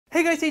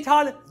Hey guys,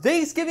 Eitan.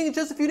 Thanksgiving is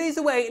just a few days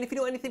away, and if you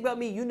know anything about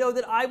me, you know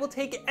that I will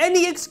take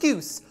any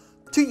excuse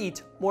to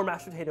eat more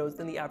mashed potatoes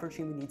than the average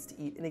human needs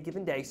to eat in a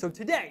given day. So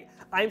today,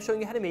 I am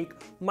showing you how to make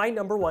my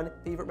 #1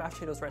 favorite mashed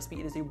potatoes recipe.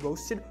 It is a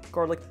roasted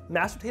garlic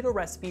mashed potato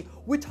recipe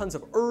with tons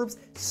of herbs,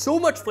 so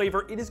much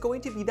flavor. It is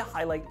going to be the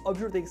highlight of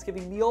your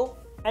Thanksgiving meal,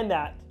 and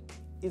that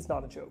is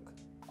not a joke.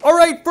 All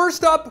right,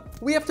 first up,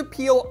 we have to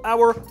peel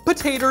our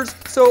potatoes.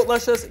 So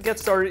let's just get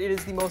started. It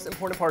is the most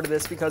important part of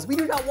this because we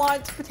do not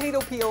want potato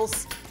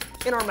peels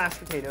in our mashed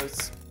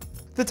potatoes.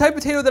 The type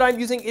of potato that I'm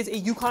using is a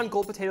Yukon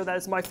Gold potato. That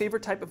is my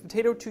favorite type of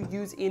potato to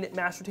use in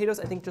mashed potatoes.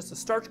 I think just the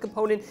starch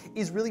component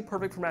is really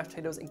perfect for mashed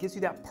potatoes and gives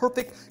you that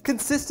perfect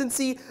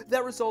consistency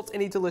that results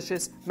in a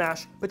delicious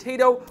mashed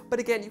potato. But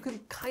again, you can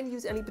kind of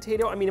use any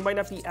potato. I mean, it might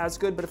not be as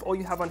good, but if all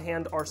you have on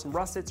hand are some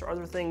russets or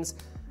other things,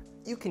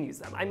 you can use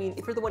them. I mean,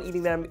 if you're the one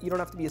eating them, you don't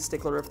have to be a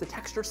stickler. If the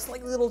texture is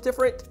slightly a little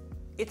different,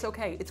 it's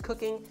okay. It's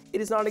cooking. It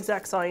is not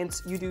exact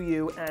science. You do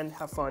you and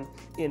have fun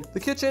in the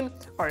kitchen.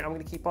 All right, I'm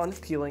gonna keep on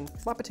peeling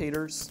my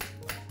potatoes.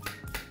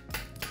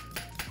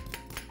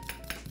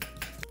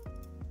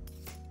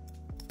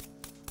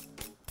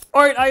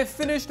 All right, I have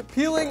finished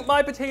peeling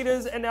my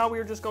potatoes, and now we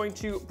are just going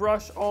to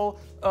brush all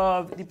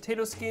of the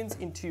potato skins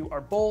into our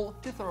bowl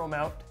to throw them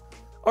out.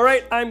 All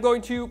right, I'm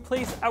going to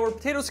place our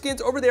potato skins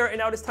over there, and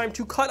now it is time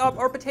to cut up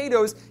our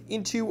potatoes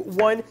into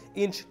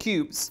 1-inch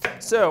cubes.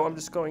 So I'm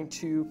just going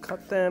to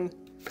cut them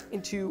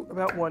into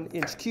about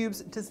 1-inch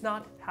cubes. It does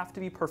not have to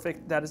be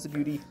perfect. That is the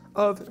beauty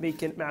of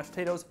making mashed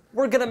potatoes.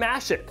 We're gonna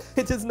mash it.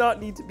 It does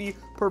not need to be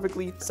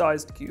perfectly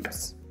sized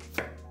cubes.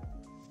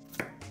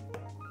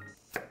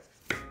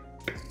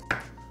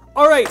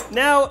 All right,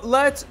 now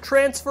let's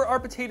transfer our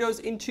potatoes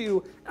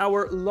into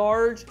our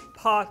large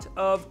pot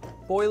of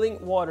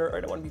boiling water. All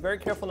right, I want to be very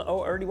careful now. Oh,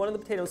 already one of the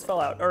potatoes fell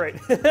out. All right,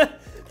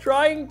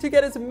 trying to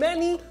get as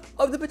many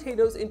of the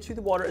potatoes into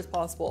the water as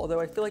possible,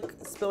 although I feel like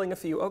spilling a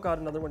few, oh God,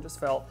 another one just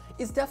fell,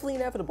 is definitely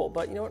inevitable,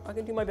 but you know what, I'm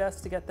gonna do my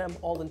best to get them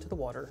all into the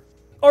water.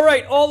 All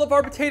right, all of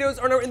our potatoes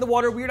are now in the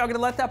water. We are now gonna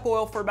let that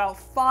boil for about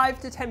 5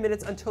 to 10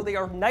 minutes until they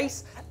are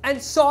nice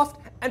and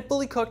soft and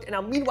fully cooked. And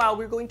now meanwhile,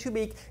 we're going to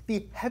make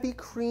the heavy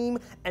cream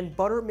and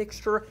butter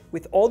mixture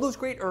with all those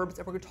great herbs,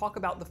 and we're gonna talk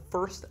about the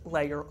first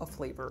layer of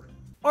flavor.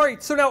 All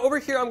right, so now over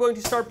here, I'm going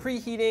to start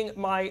preheating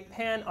my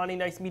pan on a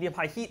nice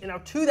medium-high heat. And now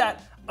to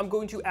that, I'm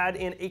going to add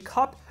in 1.5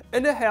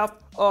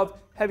 cups of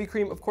heavy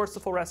cream. Of course, the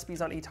full recipe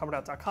is on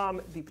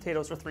eitanbernath.com. The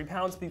potatoes are 3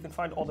 pounds, but you can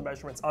find all the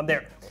measurements on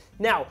there.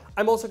 Now,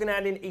 I'm also gonna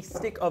add in a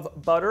stick of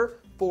butter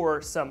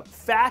for some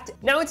fat.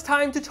 Now it's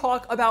time to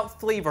talk about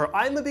flavor.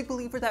 I'm a big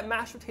believer that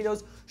mashed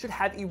potatoes should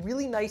have a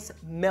really nice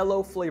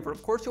mellow flavor.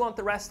 Of course, you want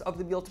the rest of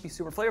the meal to be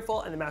super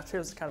flavorful, and the mashed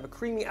potatoes is kind of a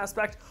creamy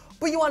aspect,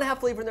 but you wanna have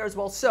flavor in there as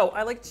well. So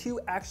I like to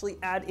actually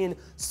add in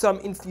some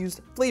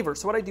infused flavor.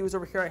 So what I do is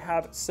over here, I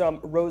have some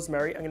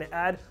rosemary. I'm gonna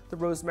add the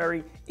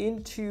rosemary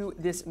into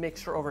this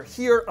mixture over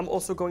here. I'm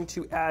also going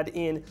to add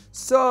in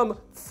some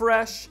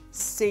fresh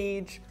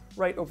sage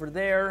right over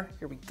there.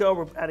 Here we go.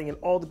 We're adding in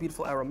all the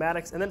beautiful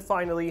aromatics. And then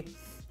finally,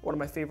 one of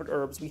my favorite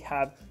herbs, we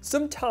have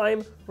some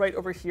thyme right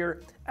over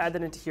here. Add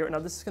that into here. Now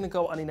this is gonna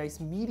go on a nice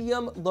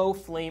medium-low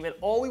flame, and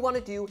all we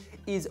wanna do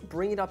is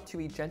bring it up to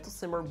a gentle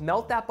simmer,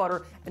 melt that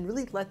butter, and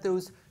really let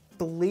those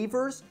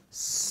flavors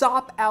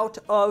sop out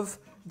of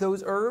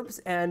those herbs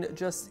and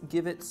just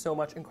give it so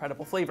much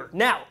incredible flavor.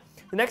 Now,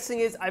 the next thing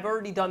is I've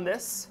already done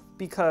this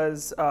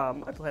because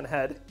I plan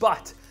ahead,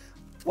 but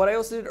what I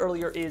also did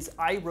earlier is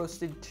I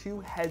roasted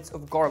 2 heads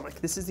of garlic.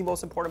 This is the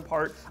most important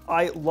part.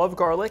 I love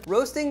garlic.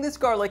 Roasting this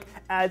garlic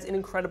adds an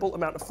incredible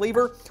amount of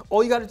flavor.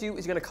 All you gotta do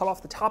is you're gonna cut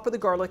off the top of the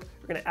garlic.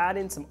 You're gonna add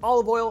in some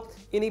olive oil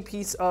in a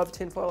piece of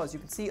tin foil, as you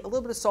can see, a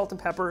little bit of salt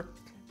and pepper,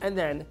 and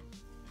then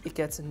it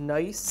gets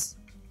nice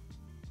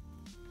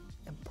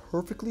and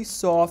perfectly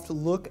soft.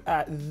 Look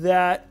at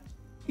that.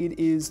 It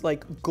is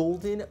like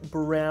golden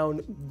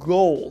brown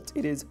gold.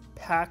 It is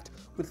packed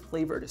with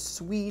flavor. It is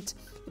sweet,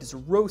 it is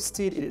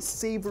roasted, it is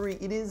savory,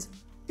 it is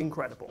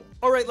incredible.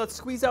 All right, let's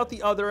squeeze out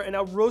the other, and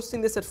now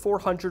roasting this at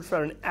 400 for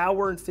about 1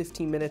 hour and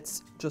 15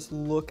 minutes. Just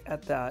look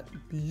at that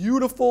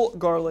beautiful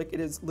garlic. It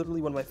is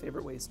literally one of my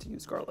favorite ways to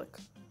use garlic.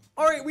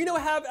 All right, we now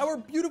have our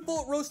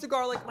beautiful roasted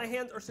garlic. My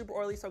hands are super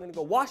oily, so I'm gonna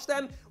go wash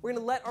them. We're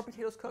gonna let our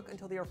potatoes cook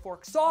until they are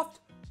fork soft,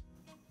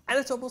 and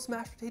it's almost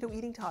mashed potato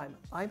eating time.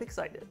 I'm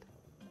excited.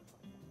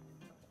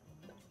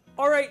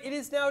 All right, it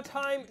is now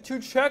time to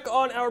check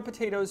on our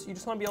potatoes. You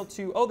just want to be able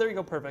to, oh, there you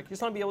go, perfect. You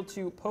just want to be able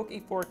to poke a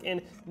fork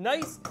in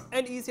nice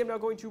and easy. I'm now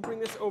going to bring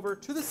this over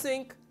to the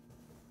sink,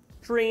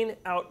 drain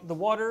out the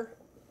water,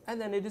 and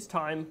then it is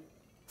time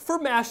for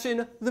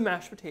mashing the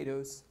mashed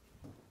potatoes.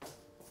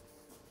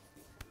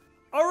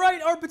 All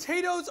right, our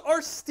potatoes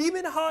are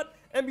steaming hot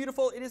and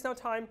beautiful. It is now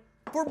time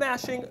for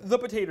mashing the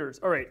potatoes.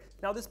 All right,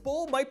 now this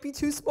bowl might be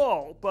too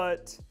small,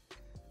 but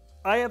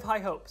I have high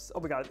hopes. Oh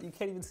my God, you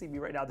can't even see me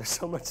right now. There's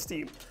so much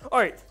steam. All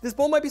right, this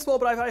bowl might be small,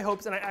 but I have high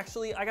hopes, and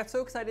I got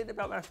so excited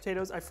about mashed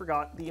potatoes, I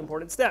forgot the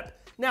important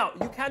step. Now,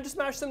 you can just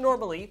mash them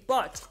normally,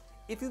 but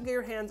if you can get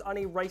your hands on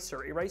a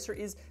ricer. A ricer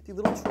is the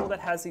little tool that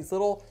has these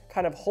little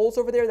kind of holes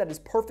over there that is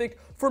perfect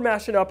for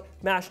mashing up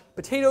mashed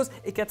potatoes.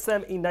 It gets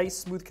them a nice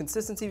smooth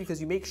consistency because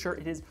you make sure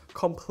it is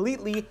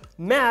completely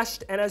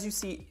mashed. And as you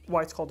see,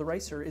 why it's called the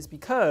ricer is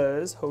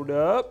because, hold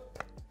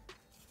up,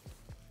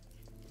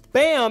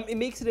 bam, it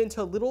makes it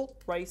into little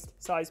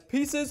rice-sized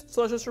pieces.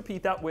 So let's just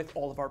repeat that with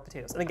all of our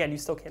potatoes. And again, you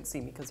still can't see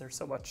me because there's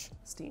so much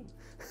steam.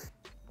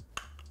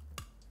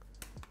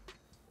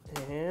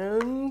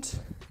 And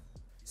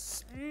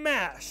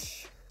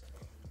smash.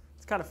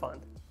 It's kind of fun.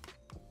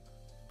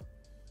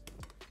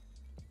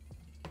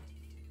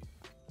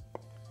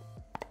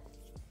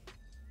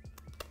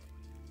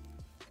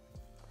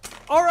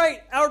 All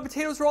right, our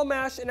potatoes are all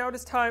mashed, and now it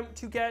is time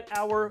to get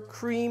our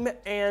cream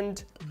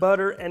and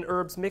butter and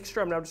herbs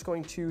mixture. I'm now just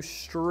going to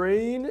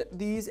strain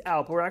these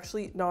out, but we're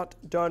actually not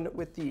done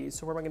with these.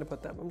 So where am I gonna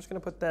put them? I'm just gonna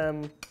put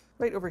them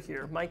right over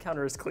here. My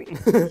counter is clean.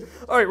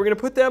 All right, we're gonna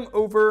put them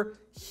over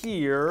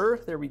here.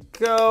 There we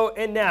go.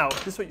 And now,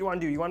 this is what you wanna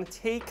do. You wanna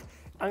take,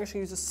 I'm just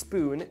gonna use a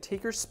spoon.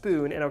 Take your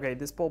spoon, and okay,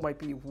 this bowl might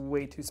be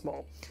way too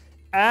small.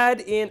 Add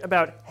in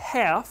about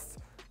half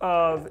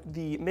of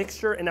the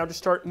mixture, and now just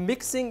start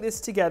mixing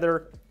this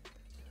together,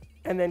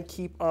 and then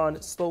keep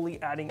on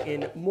slowly adding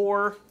in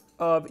more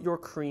of your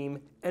cream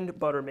and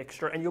butter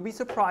mixture. And you'll be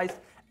surprised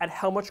at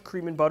how much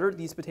cream and butter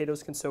these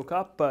potatoes can soak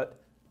up,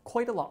 but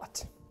quite a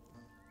lot.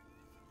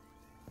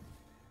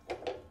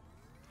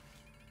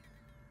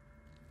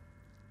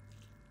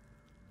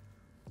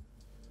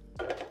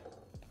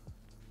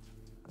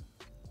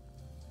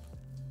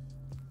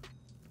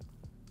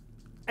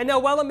 And now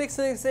while I'm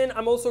mixing this in,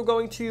 I'm also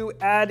going to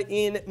add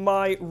in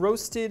my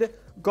roasted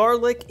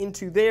garlic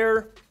into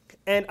there.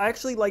 And I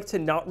actually like to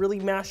not really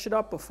mash it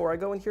up before I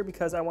go in here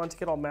because I want to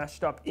get all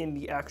mashed up in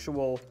the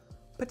actual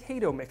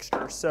potato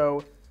mixture.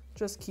 So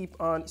just keep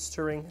on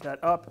stirring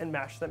that up and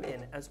mash them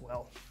in as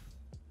well.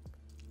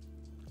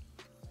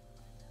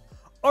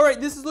 All right,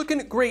 this is looking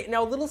great.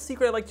 Now, a little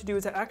secret I like to do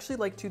is I actually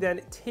like to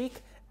then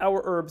take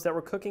our herbs that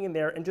we're cooking in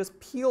there and just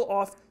peel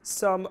off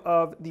some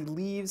of the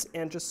leaves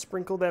and just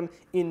sprinkle them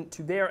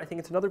into there. I think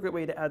it's another great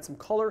way to add some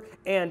color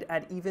and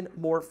add even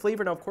more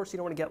flavor. Now, of course, you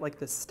don't want to get like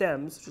the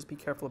stems, just be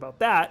careful about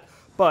that,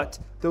 but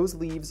those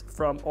leaves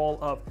from all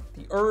of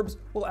the herbs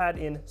will add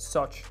in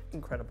such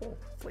incredible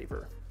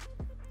flavor.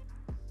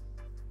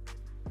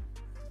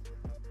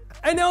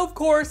 And now, of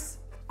course,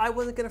 I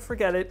wasn't gonna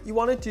forget it. You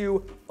wanna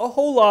do a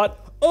whole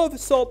lot of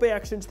Salt Bay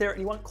actions there, and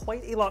you want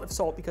quite a lot of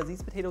salt because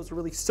these potatoes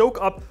really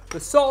soak up the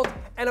salt,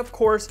 and of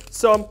course,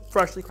 some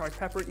freshly cracked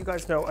pepper. You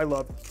guys know I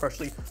love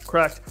freshly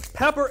cracked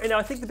pepper. And now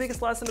I think the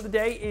biggest lesson of the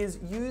day is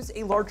use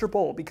a larger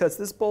bowl because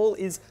this bowl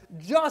is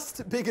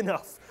just big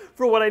enough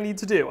for what I need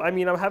to do. I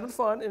mean, I'm having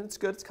fun and it's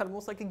good. It's kind of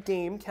almost like a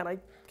game. Can I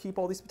keep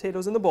all these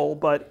potatoes in the bowl?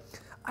 But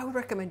I would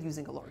recommend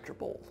using a larger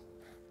bowl.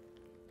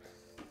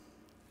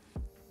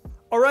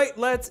 All right,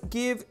 let's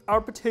give our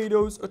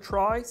potatoes a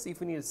try. See if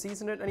we need to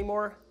season it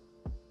anymore.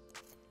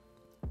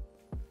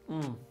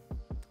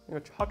 A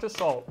touch of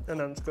salt, and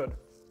then it's good.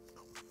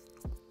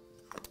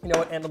 You know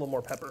what, and a little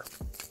more pepper.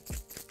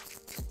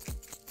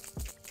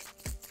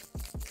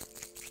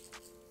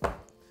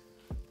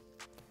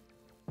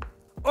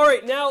 All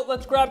right, now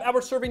let's grab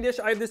our serving dish.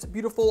 I have this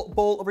beautiful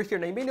bowl over here.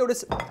 Now you may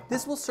notice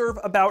this will serve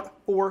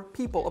about 4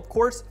 people. Of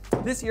course,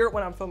 this year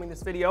when I'm filming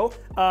this video,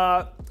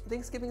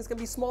 Thanksgiving is gonna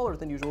be smaller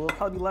than usual. There'll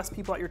probably be less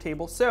people at your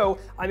table. So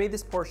I made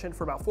this portion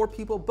for about 4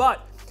 people,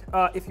 but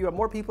if you have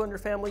more people in your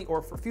family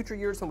or for future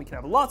years when we can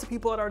have lots of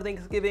people at our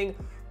Thanksgiving,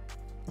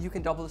 you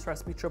can double this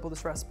recipe, triple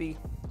this recipe,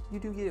 you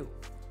do you.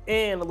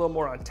 And a little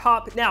more on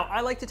top. Now,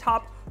 I like to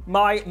top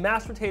my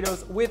mashed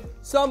potatoes with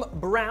some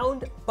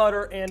browned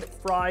butter and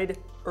fried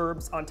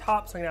herbs on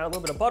top. So I'm gonna add a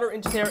little bit of butter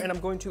into there, and I'm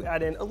going to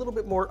add in a little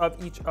bit more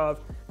of each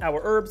of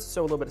our herbs.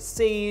 So a little bit of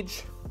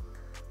sage.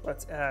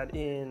 Let's add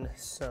in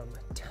some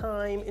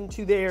thyme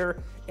into there.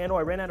 And oh,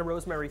 I ran out of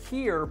rosemary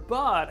here,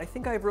 but I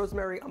think I have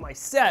rosemary on my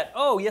set.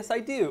 Oh, yes, I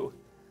do.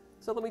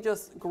 So let me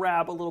just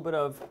grab a little bit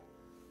of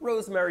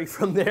rosemary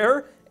from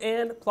there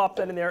and plop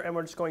that in there. And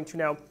we're just going to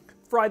now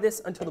fry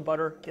this until the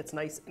butter gets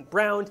nice and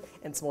browned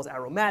and smells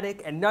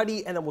aromatic and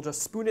nutty, and then we'll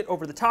just spoon it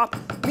over the top.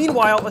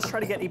 Meanwhile, let's try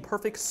to get a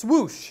perfect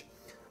swoosh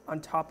on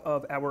top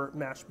of our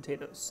mashed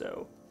potatoes.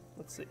 So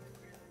let's see.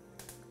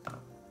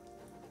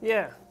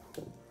 Yeah.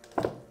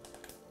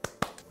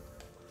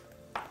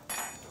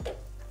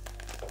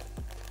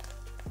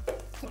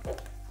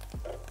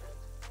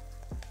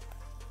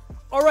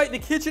 All right, the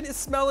kitchen is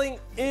smelling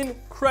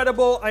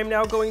incredible. I'm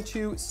now going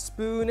to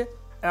spoon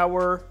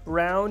our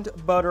browned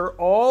butter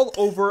all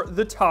over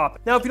the top.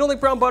 Now, if you don't like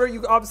brown butter,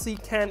 you obviously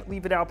can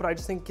leave it out, but I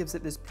just think it gives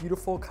it this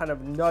beautiful kind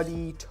of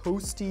nutty,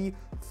 toasty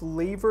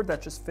flavor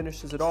that just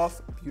finishes it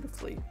off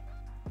beautifully.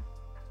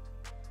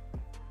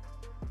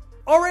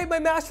 All right, my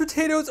mashed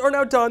potatoes are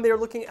now done. They are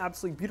looking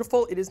absolutely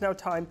beautiful. It is now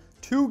time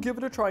to give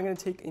it a try. I'm gonna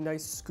take a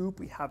nice scoop.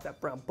 We have that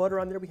brown butter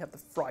on there. We have the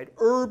fried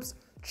herbs.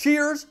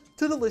 Cheers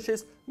to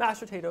delicious mashed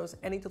potatoes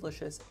and a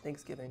delicious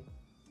Thanksgiving.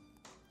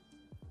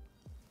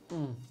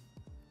 Oh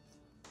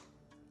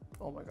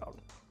my God.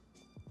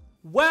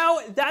 Wow,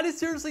 that is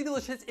seriously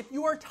delicious. If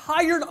you are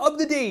tired of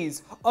the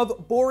days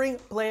of boring,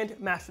 bland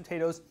mashed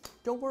potatoes,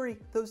 don't worry,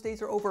 those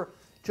days are over.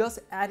 Just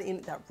add in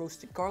that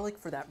roasted garlic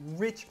for that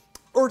rich,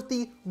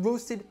 earthy,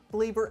 roasted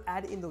flavor.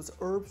 Add in those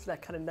herbs for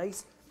that kind of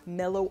nice,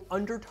 mellow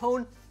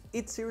undertone.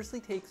 It seriously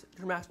takes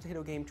your mashed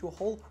potato game to a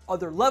whole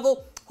other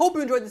level. Hope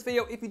you enjoyed this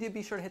video. If you did,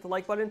 be sure to hit the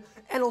like button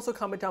and also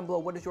comment down below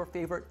what is your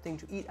favorite thing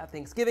to eat at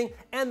Thanksgiving.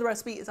 And the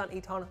recipe is on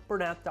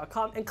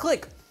eitanbernath.com. And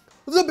click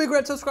the big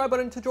red subscribe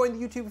button to join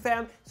the YouTube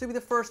fam so you'll be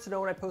the first to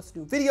know when I post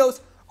new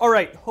videos. All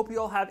right, hope you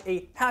all have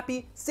a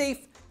happy,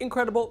 safe,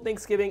 incredible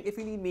Thanksgiving. If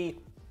you need me,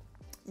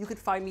 you could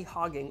find me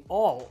hogging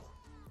all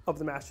of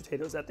the mashed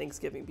potatoes at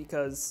Thanksgiving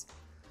because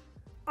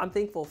I'm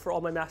thankful for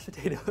all my mashed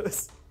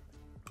potatoes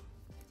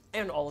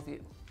and all of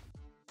you.